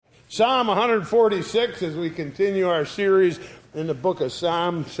Psalm 146 as we continue our series in the book of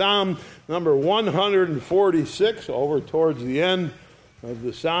Psalms. Psalm number 146, over towards the end of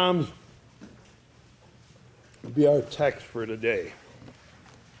the Psalms, will be our text for today.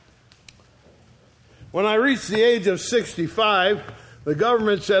 When I reached the age of 65, the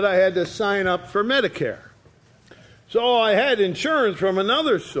government said I had to sign up for Medicare. So I had insurance from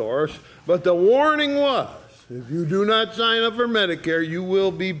another source, but the warning was, if you do not sign up for Medicare, you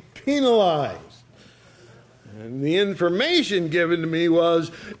will be penalized. And the information given to me was,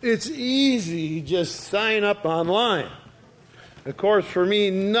 it's easy, just sign up online. Of course, for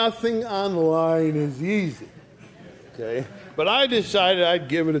me, nothing online is easy. Okay? But I decided I'd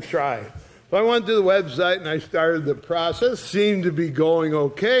give it a try. So I went to the website and I started the process. Seemed to be going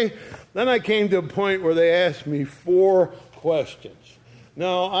okay. Then I came to a point where they asked me 4 questions.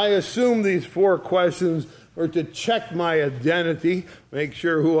 Now, I assume these 4 questions were to check my identity, make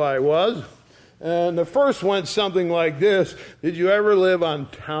sure who I was. And the first went something like this: did you ever live on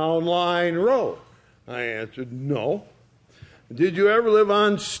Town Line Road? I answered, no. Did you ever live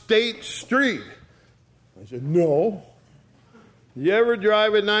on State Street? I said, no. Did you ever drive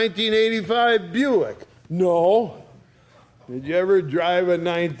a 1985 Buick? No. Did you ever drive a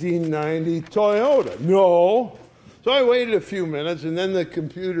 1990 Toyota? No. So I waited a few minutes, and then the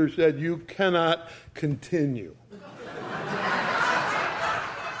computer said, you cannot continue.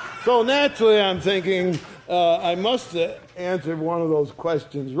 So naturally, I'm thinking, I must have answered one of those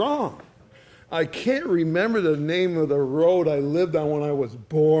questions wrong. I can't remember the name of the road I lived on when I was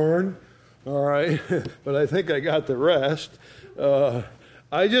born, all right? But I think I got the rest.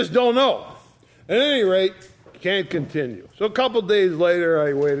 I just don't know. At any rate, can't continue. So a couple days later,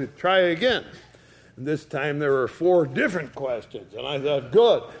 I waited, try again. And this time there were 4 different questions. And I thought,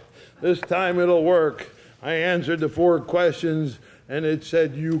 good, this time it'll work. I answered the 4 questions, and it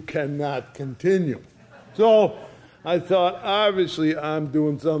said, you cannot continue. So I thought, obviously, I'm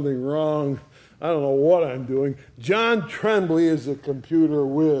doing something wrong. I don't know what I'm doing. John Tremblay is a computer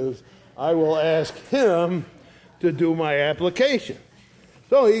whiz. I will ask him to do my application.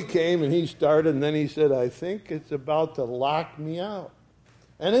 So he came and he started, and then he said, I think it's about to lock me out.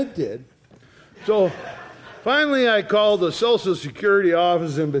 And it did. So finally I called the Social Security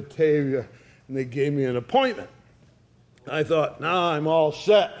office in Batavia, and they gave me an appointment. I thought, now I'm all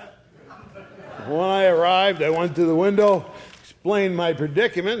set. When I arrived, I went to the window, explained my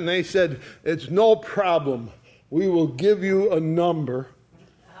predicament, and they said, it's no problem. We will give you a number,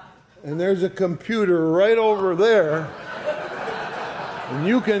 and there's a computer right over there, and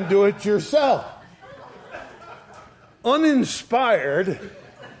you can do it yourself. Uninspired,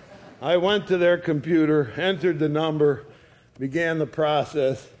 I went to their computer, entered the number, began the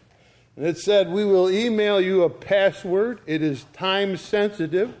process, and it said, we will email you a password. It is time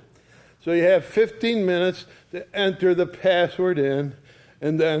sensitive, so you have 15 minutes to enter the password in,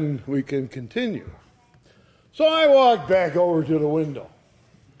 and then we can continue. So I walked back over to the window,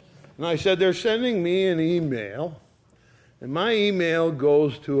 and I said, they're sending me an email, and my email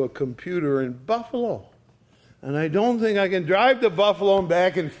goes to a computer in Buffalo. And I don't think I can drive to Buffalo and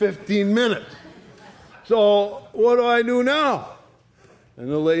back in 15 minutes. So what do I do now? And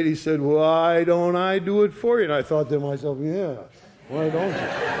the lady said, why don't I do it for you? And I thought to myself, yeah, why don't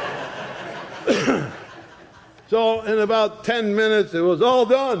you? So in about 10 minutes, it was all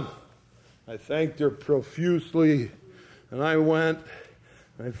done. I thanked her profusely, and I went.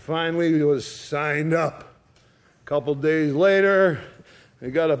 I finally was signed up. A couple days later, I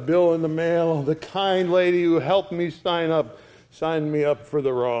got a bill in the mail. The kind lady who helped me sign up signed me up for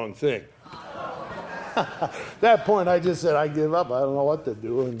the wrong thing. At that point, I just said, I give up. I don't know what to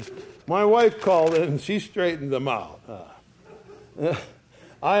do. And my wife called in, and she straightened them out.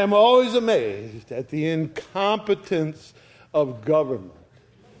 I am always amazed at the incompetence of government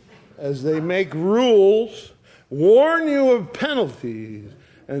as they make rules, warn you of penalties,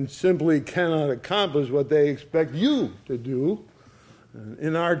 and simply cannot accomplish what they expect you to do.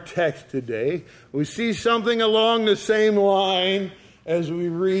 In our text today, we see something along the same line as we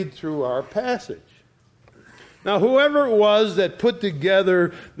read through our passage. Now, whoever it was that put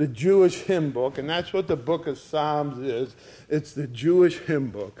together the Jewish hymn book, and that's what the book of Psalms is, it's the Jewish hymn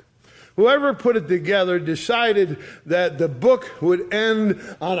book. Whoever put it together decided that the book would end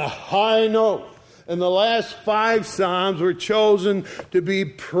on a high note. And the last 5 Psalms were chosen to be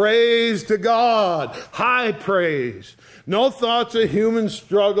praise to God, high praise. No thoughts of human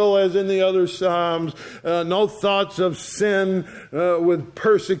struggle as in the other Psalms. No thoughts of sin with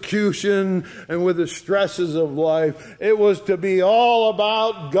persecution and with the stresses of life. It was to be all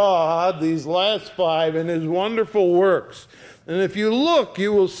about God, these last 5, and His wonderful works. And if you look,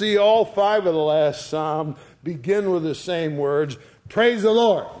 you will see all 5 of the last psalm begin with the same words, praise the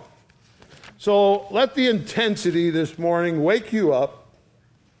Lord. So let the intensity this morning wake you up.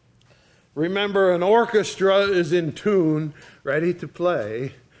 Remember, an orchestra is in tune, ready to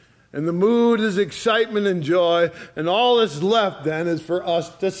play. And the mood is excitement and joy. And all that's left then is for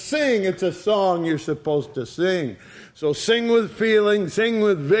us to sing. It's a song you're supposed to sing. So sing with feeling, sing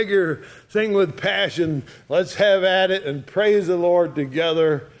with vigor, sing with passion. Let's have at it and praise the Lord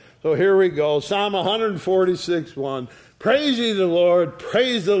together. So here we go. Psalm 146:1. Praise ye the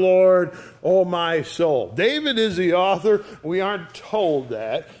Lord, O my soul. David is the author. We aren't told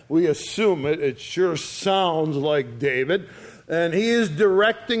that. We assume it. It sure sounds like David. And he is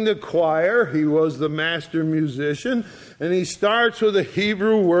directing the choir. He was the master musician. And he starts with a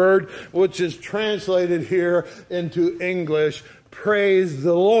Hebrew word, which is translated here into English, praise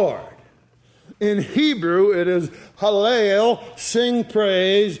the Lord. In Hebrew, it is Hallel, sing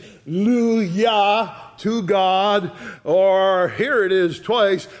praise, Luya, to God. Or here it is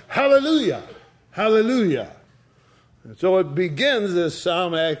twice, Hallelujah, Hallelujah. So it begins this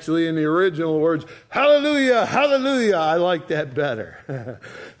psalm actually in the original words, hallelujah, hallelujah. I like that better.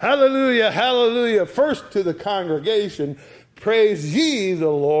 Hallelujah, hallelujah. First to the congregation, praise ye the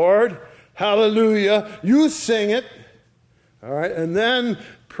Lord. Hallelujah. You sing it. All right. And then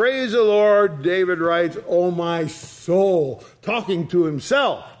praise the Lord, David writes, oh my soul, talking to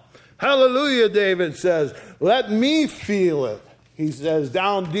himself. Hallelujah, David says, let me feel it. He says,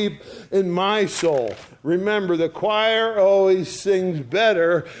 down deep in my soul. Remember, the choir always sings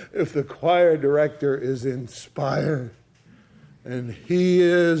better if the choir director is inspired. And he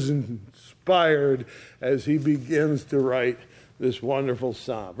is inspired as he begins to write this wonderful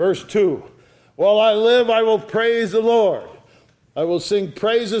psalm. Verse 2, while I live, I will praise the Lord. I will sing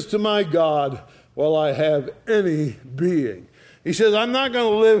praises to my God while I have any being. He says, I'm not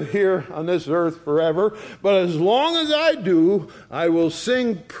going to live here on this earth forever, but as long as I do, I will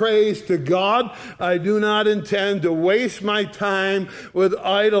sing praise to God. I do not intend to waste my time with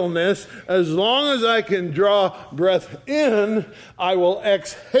idleness. As long as I can draw breath in, I will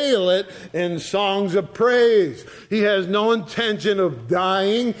exhale it in songs of praise. He has no intention of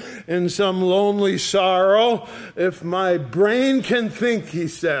dying in some lonely sorrow. If my brain can think, he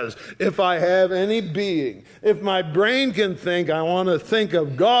says, if I have any being, if my brain can think, I want to think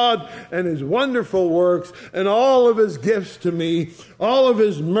of God and his wonderful works and all of his gifts to me, all of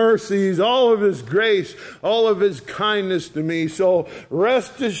his mercies, all of his grace, all of his kindness to me. So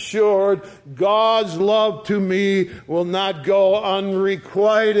rest assured, God's love to me will not go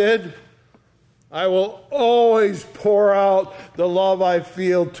unrequited. I will always pour out the love I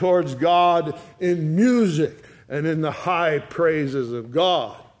feel towards God in music and in the high praises of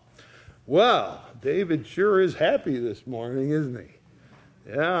God. Well, David sure is happy this morning, isn't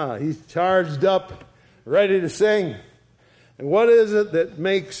he? Yeah, he's charged up, ready to sing. And what is it that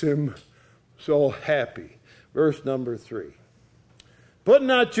makes him so happy? Verse number 3. Put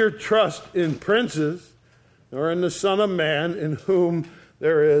not your trust in princes, nor in the Son of Man, in whom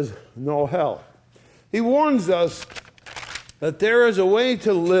there is no help. He warns us that there is a way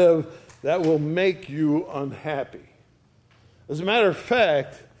to live that will make you unhappy. As a matter of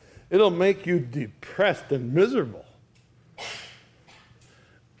fact, it'll make you depressed and miserable.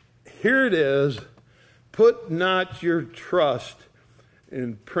 Here it is, put not your trust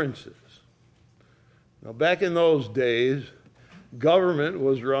in princes. Now, back in those days, government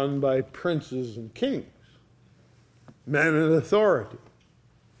was run by princes and kings, men in authority.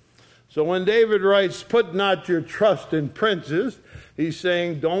 So when David writes, put not your trust in princes, he's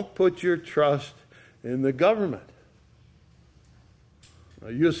saying, don't put your trust in the government. Now,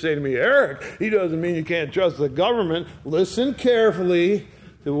 you say to me, Eric, he doesn't mean you can't trust the government. Listen carefully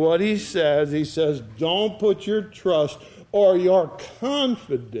to what he says. He says, don't put your trust or your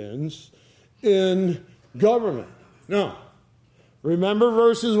confidence in government. No. Remember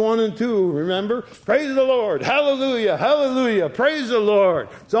verses 1 and 2. Remember? Praise the Lord. Hallelujah. Hallelujah. Praise the Lord.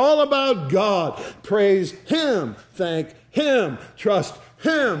 It's all about God. Praise him. Thank him. Trust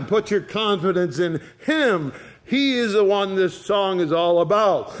him. Put your confidence in him. He is the one this song is all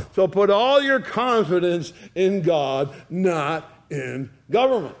about. So put all your confidence in God, not in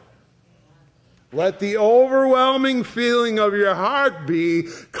government. Let the overwhelming feeling of your heart be,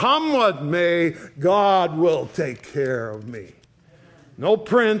 come what may, God will take care of me. No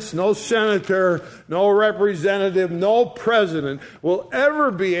prince, no senator, no representative, no president will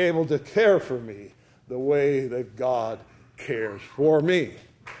ever be able to care for me the way that God cares for me.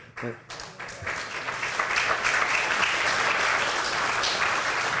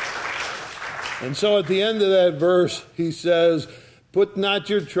 And so at the end of that verse, he says, put not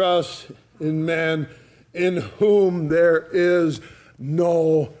your trust in men in whom there is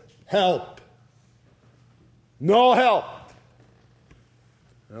no help. No help.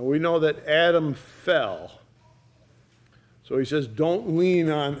 Now we know that Adam fell. So he says, don't lean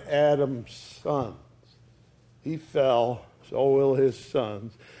on Adam's sons. He fell, so will his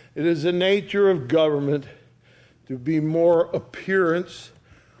sons. It is the nature of government to be more appearance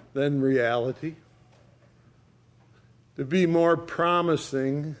than reality, to be more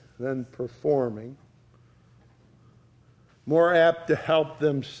promising than performing, more apt to help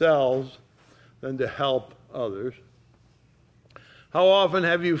themselves than to help others. How often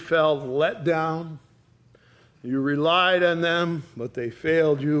have you felt let down? You relied on them, but they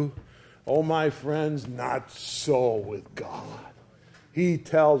failed you. Oh, my friends, not so with God. He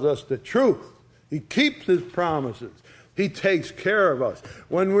tells us the truth. He keeps his promises. He takes care of us.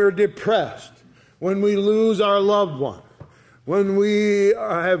 When we're depressed, when we lose our loved one, when we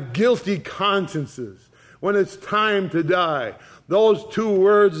have guilty consciences, when it's time to die, those two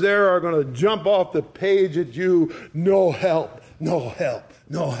words there are going to jump off the page at you. No help, no help,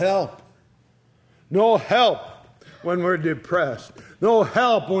 no help. No help when we're depressed. No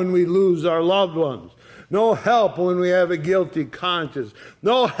help when we lose our loved ones. No help when we have a guilty conscience.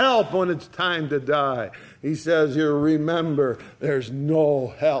 No help when it's time to die. He says here, remember, there's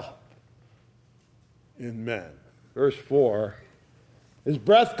no help in men. Verse 4, his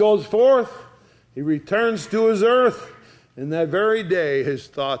breath goes forth, he returns to his earth, in that very day his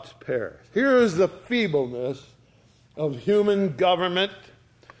thoughts perish. Here is the feebleness of human government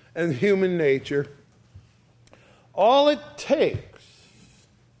and human nature. All it takes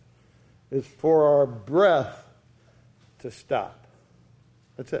is for our breath to stop.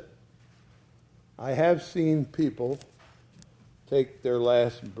 That's it. I have seen people take their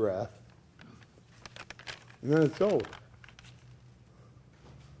last breath, and then it's over.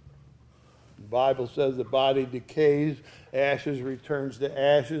 The Bible says the body decays, ashes returns to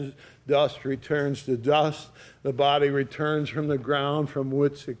ashes, dust returns to dust. The body returns from the ground from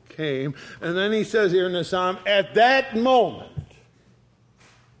which it came. And then he says here in the psalm, at that moment,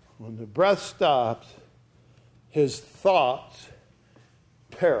 when the breath stops, his thoughts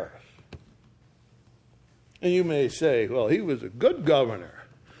perish. And you may say, well, he was a good governor.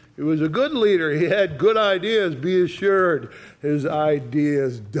 He was a good leader. He had good ideas. Be assured, his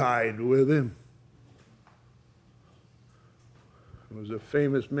ideas died with him. There was a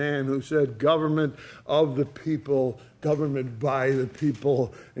famous man who said, government of the people, government by the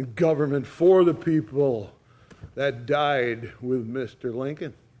people, and government for the people. That died with Mr.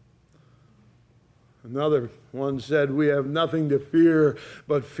 Lincoln. Another one said, we have nothing to fear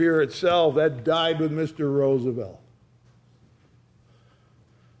but fear itself. That died with Mr. Roosevelt.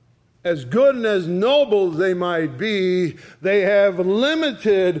 As good and as noble as they might be, they have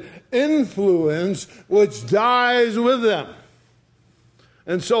limited influence which dies with them.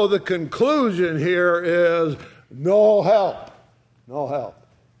 And so the conclusion here is no help. No help.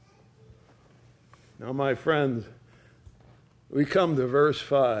 Now, my friends, we come to verse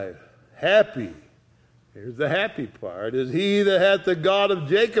 5. Happy. Here's the happy part, is he that hath the God of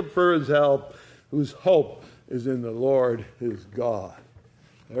Jacob for his help, whose hope is in the Lord his God.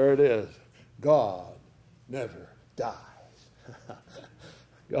 There it is. God never dies.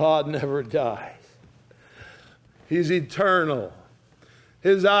 God never dies. He's eternal.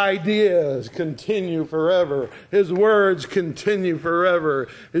 His ideas continue forever. His words continue forever.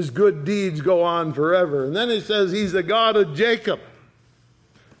 His good deeds go on forever. And then he says he's the God of Jacob.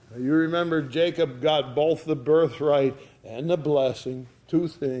 You remember Jacob got both the birthright and the blessing, two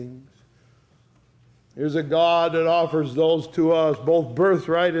things. Here's a God that offers those to us, both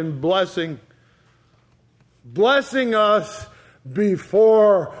birthright and blessing. Blessing us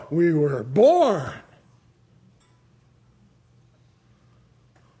before we were born.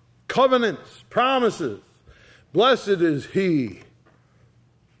 Covenants, promises. Blessed is he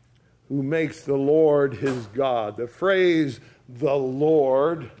who makes the Lord his God. The phrase, the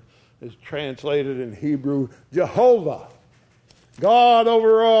Lord, is translated in Hebrew, Jehovah. God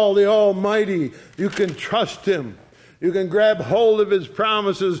over all, the Almighty. You can trust him. You can grab hold of his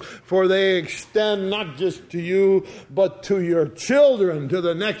promises, for they extend not just to you, but to your children, to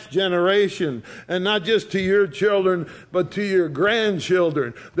the next generation. And not just to your children, but to your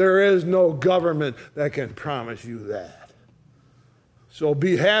grandchildren. There is no government that can promise you that. So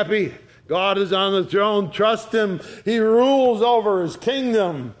be happy. God is on the throne. Trust him. He rules over his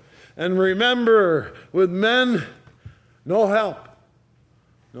kingdom. And remember, with men, no help.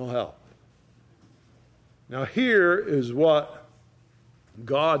 No help. Now here is what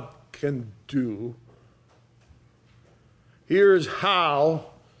God can do. Here's how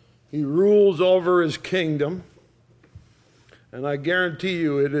he rules over his kingdom. And I guarantee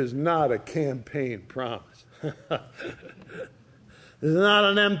you it is not a campaign promise. It's not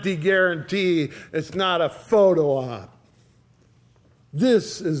an empty guarantee. It's not a photo op.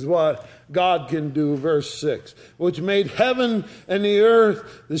 This is what God can do, verse 6, which made heaven and the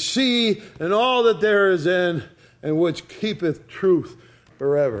earth, the sea, and all that there is in, and which keepeth truth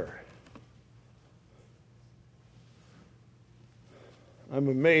forever. I'm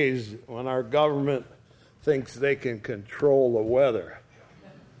amazed when our government thinks they can control the weather.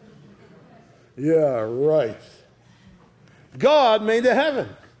 Yeah, right. God made the heaven.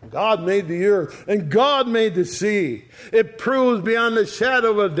 God made the earth. And God made the sea. It proves beyond a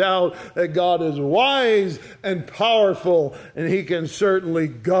shadow of a doubt that God is wise and powerful, and he can certainly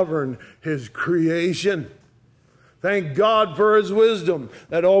govern his creation. Thank God for his wisdom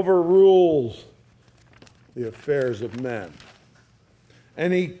that overrules the affairs of men.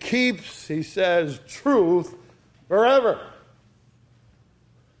 And he keeps, he says, truth forever.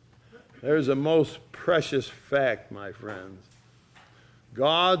 There's a most precious fact, my friends.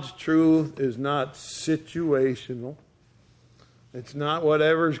 God's truth is not situational. It's not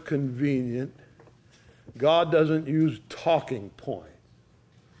whatever's convenient. God doesn't use talking points.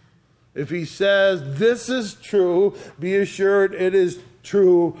 If he says this is true, be assured it is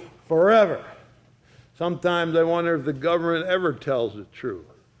true forever. Sometimes I wonder if the government ever tells the truth.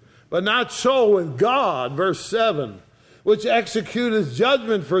 But not so with God, verse 7. Which executeth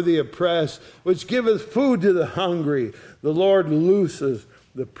judgment for the oppressed, which giveth food to the hungry. The Lord looses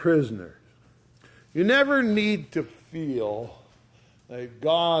the prisoners. You never need to feel that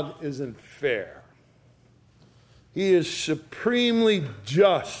God isn't fair. He is supremely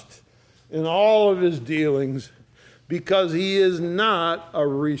just in all of his dealings because he is not a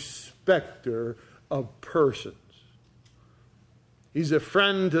respecter of persons. He's a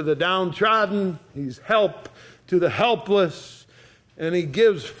friend to the downtrodden. He's help to the helpless, and he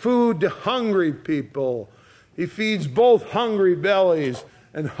gives food to hungry people. He feeds both hungry bellies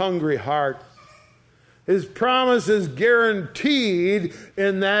and hungry hearts. His promise is guaranteed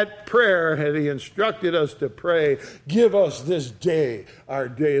in that prayer that he instructed us to pray, give us this day our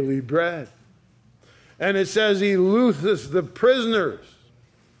daily bread. And it says he looseth the prisoners.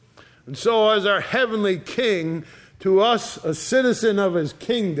 And so as our heavenly King, to us, a citizen of his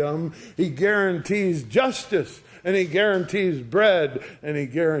kingdom, he guarantees justice, and he guarantees bread, and he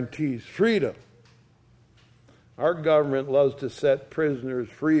guarantees freedom. Our government loves to set prisoners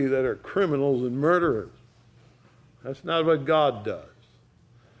free that are criminals and murderers. That's not what God does.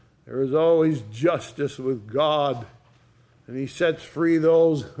 There is always justice with God, and he sets free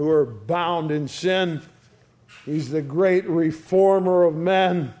those who are bound in sin. He's the great reformer of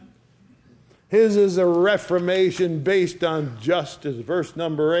men. His is a reformation based on justice. Verse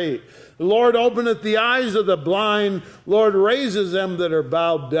number 8. The Lord openeth the eyes of the blind. Lord raises them that are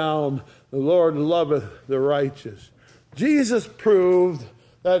bowed down. The Lord loveth the righteous. Jesus proved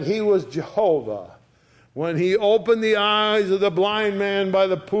that he was Jehovah when he opened the eyes of the blind man by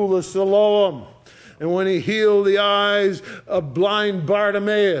the pool of Siloam, and when he healed the eyes of blind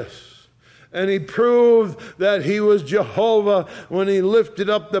Bartimaeus. And he proved that he was Jehovah when he lifted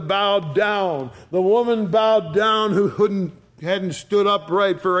up the bowed down. The woman bowed down who hadn't stood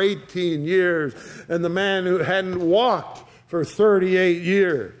upright for 18 years. And the man who hadn't walked for 38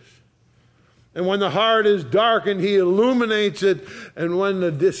 years. And when the heart is darkened, he illuminates it. And when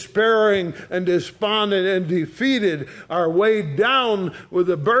the despairing and despondent and defeated are weighed down with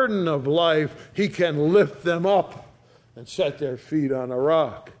the burden of life, he can lift them up and set their feet on a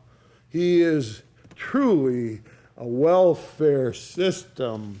rock. He is truly a welfare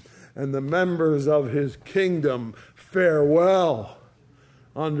system, and the members of his kingdom fare well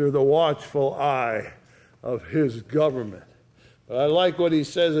under the watchful eye of his government. But I like what he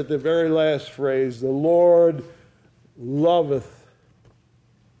says at the very last phrase, the Lord loveth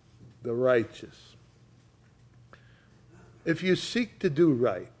the righteous. If you seek to do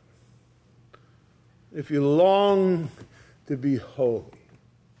right, if you long to be holy,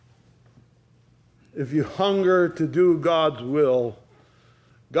 if you hunger to do God's will,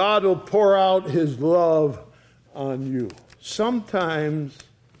 God will pour out his love on you. Sometimes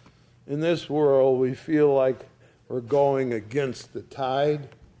in this world we feel like we're going against the tide.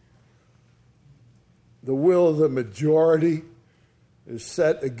 The will of the majority is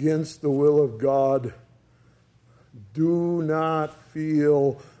set against the will of God. Do not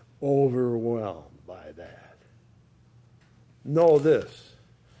feel overwhelmed by that. Know this.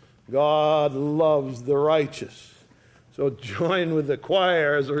 God loves the righteous. So So join with the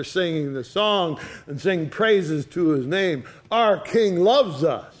choir as we're singing the song and sing praises to his name. Our King loves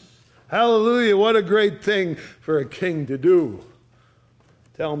us. Hallelujah. What a great thing for a king to do.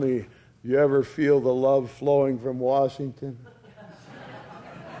 Tell me, do you ever feel the love flowing from Washington?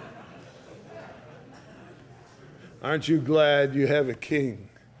 Aren't you glad you have a king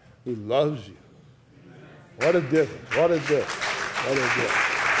who loves you? What a difference. What a difference. What a difference.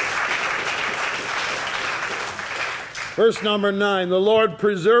 Verse number 9, the Lord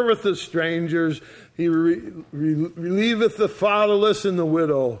preserveth the strangers. He relieveth the fatherless and the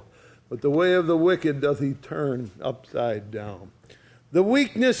widow. But the way of the wicked doth he turn upside down. The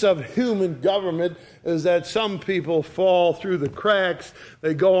weakness of human government is that some people fall through the cracks.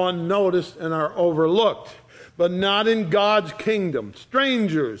 They go unnoticed and are overlooked. But not in God's kingdom.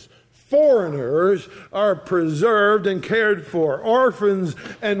 Strangers, foreigners are preserved and cared for. Orphans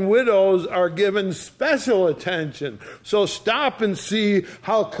and widows are given special attention. So stop and see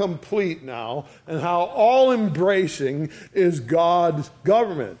how complete now and how all-embracing is God's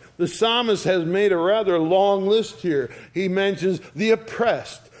government. The psalmist has made a rather long list here. He mentions the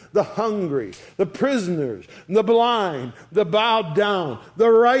oppressed, the hungry, the prisoners, the blind, the bowed down, the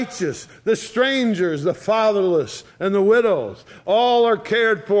righteous, the strangers, the fatherless, and the widows. All are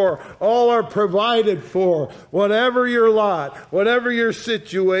cared for. All are provided for. Whatever your lot, whatever your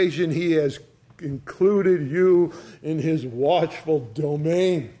situation, he has included you in his watchful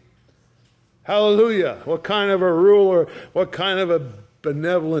domain. Hallelujah. What kind of a ruler, what kind of a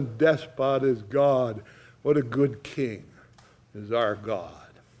benevolent despot is God? What a good king is our God.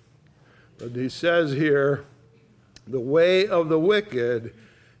 But he says here, the way of the wicked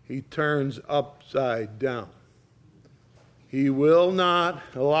he turns upside down. He will not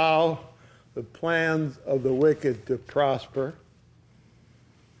allow the plans of the wicked to prosper.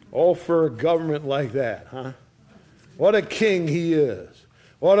 Oh, for a government like that, huh? What a king he is.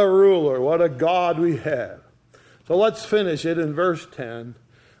 What a ruler. What a God we have. So let's finish it in verse 10.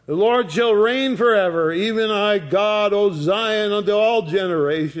 The Lord shall reign forever, even I, God, O Zion, unto all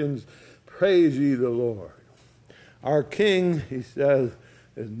generations. Praise ye the Lord. Our king, he says,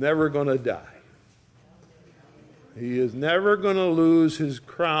 is never going to die. He is never going to lose his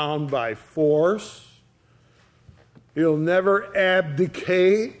crown by force. He'll never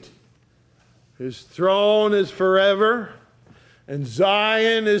abdicate. His throne is forever. And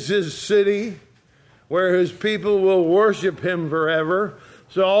Zion is his city where his people will worship him forever.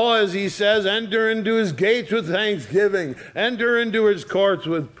 So as he says, enter into his gates with thanksgiving. Enter into his courts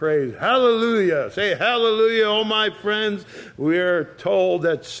with praise. Hallelujah. Say hallelujah, oh my friends. We are told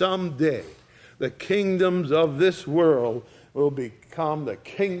that someday the kingdoms of this world will become the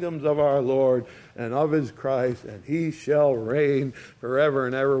kingdoms of our Lord and of his Christ, and he shall reign forever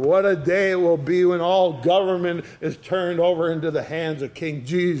and ever. What a day it will be when all government is turned over into the hands of King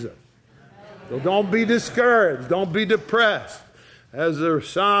Jesus. So don't be discouraged. Don't be depressed. As the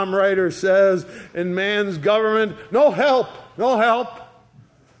psalm writer says, in man's government, no help, no help.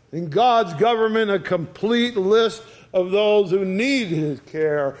 In God's government, a complete list of those who need his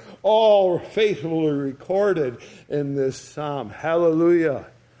care, all faithfully recorded in this psalm. Hallelujah.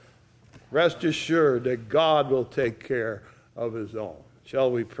 Rest assured that God will take care of his own.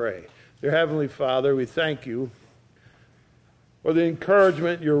 Shall we pray? Dear Heavenly Father, we thank you for the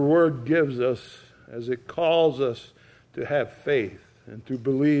encouragement your word gives us as it calls us to have faith and to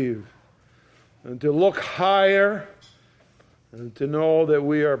believe and to look higher and to know that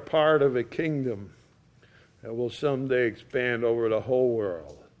we are part of a kingdom that will someday expand over the whole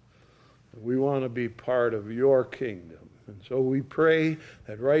world. We want to be part of your kingdom. And so we pray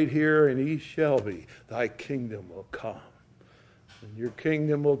that right here in East Shelby, thy kingdom will come. And your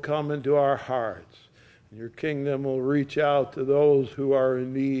kingdom will come into our hearts. And your kingdom will reach out to those who are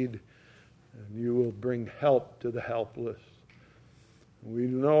in need. And you will bring help to the helpless. We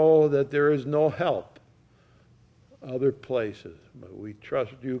know that there is no help other places, but we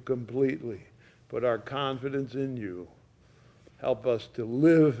trust you completely. Put our confidence in you. Help us to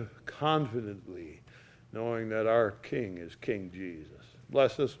live confidently, knowing that our King is King Jesus.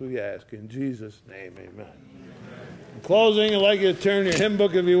 Bless us, we ask. In Jesus' name, amen. In closing, I'd like you to turn your hymn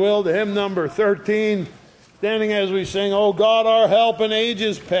book, if you will, to hymn number 13. Standing as we sing, O God, our help in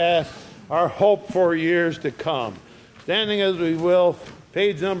ages past, our hope for years to come. Standing as we will,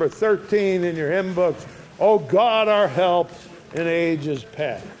 page number 13 in your hymn books. O God, our help in ages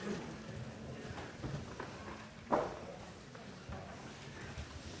past.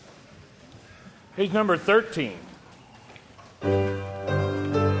 Page number 13.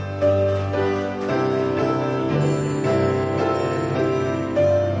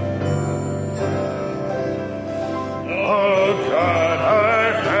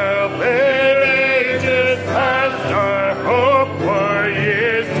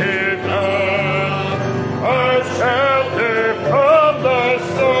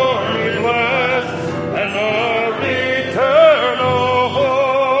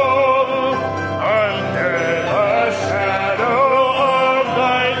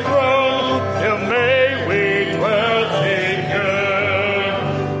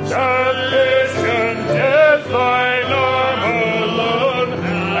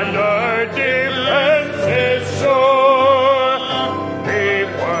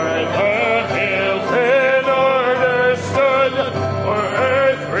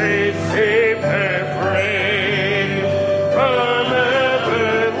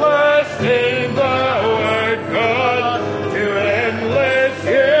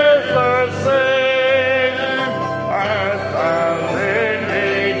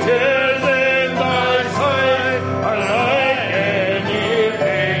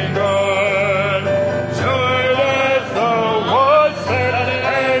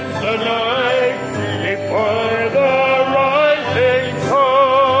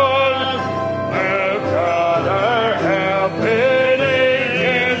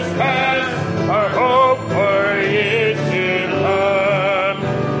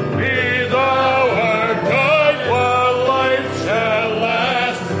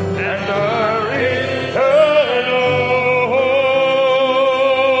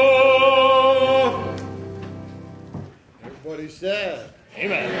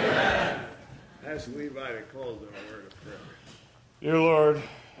 Amen. Ask Levi to close in a word of prayer. Dear Lord,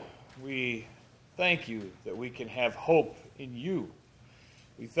 we thank you that we can have hope in you.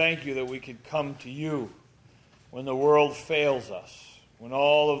 We thank you that we can come to you when the world fails us, when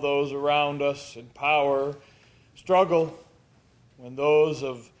all of those around us in power struggle, when those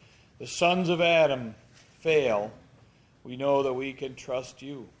of the sons of Adam fail. We know that we can trust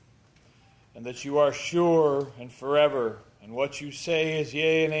you and that you are sure and forever, and what you say is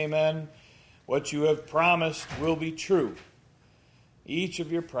yea and amen. What you have promised will be true. Each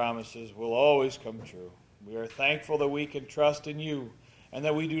of your promises will always come true. We are thankful that we can trust in you and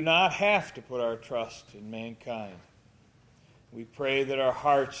that we do not have to put our trust in mankind. We pray that our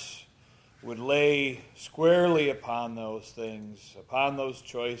hearts would lay squarely upon those things, upon those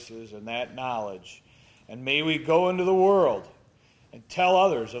choices and that knowledge. And may we go into the world and tell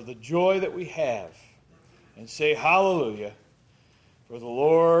others of the joy that we have and say hallelujah, for the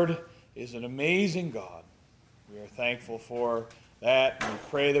Lord is an amazing God. We are thankful for that, and we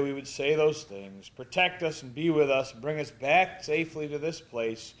pray that we would say those things. Protect us and be with us, and bring us back safely to this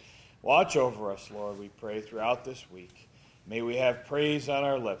place. Watch over us, Lord, we pray, throughout this week. May we have praise on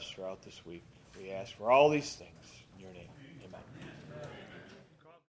our lips throughout this week. We ask for all these things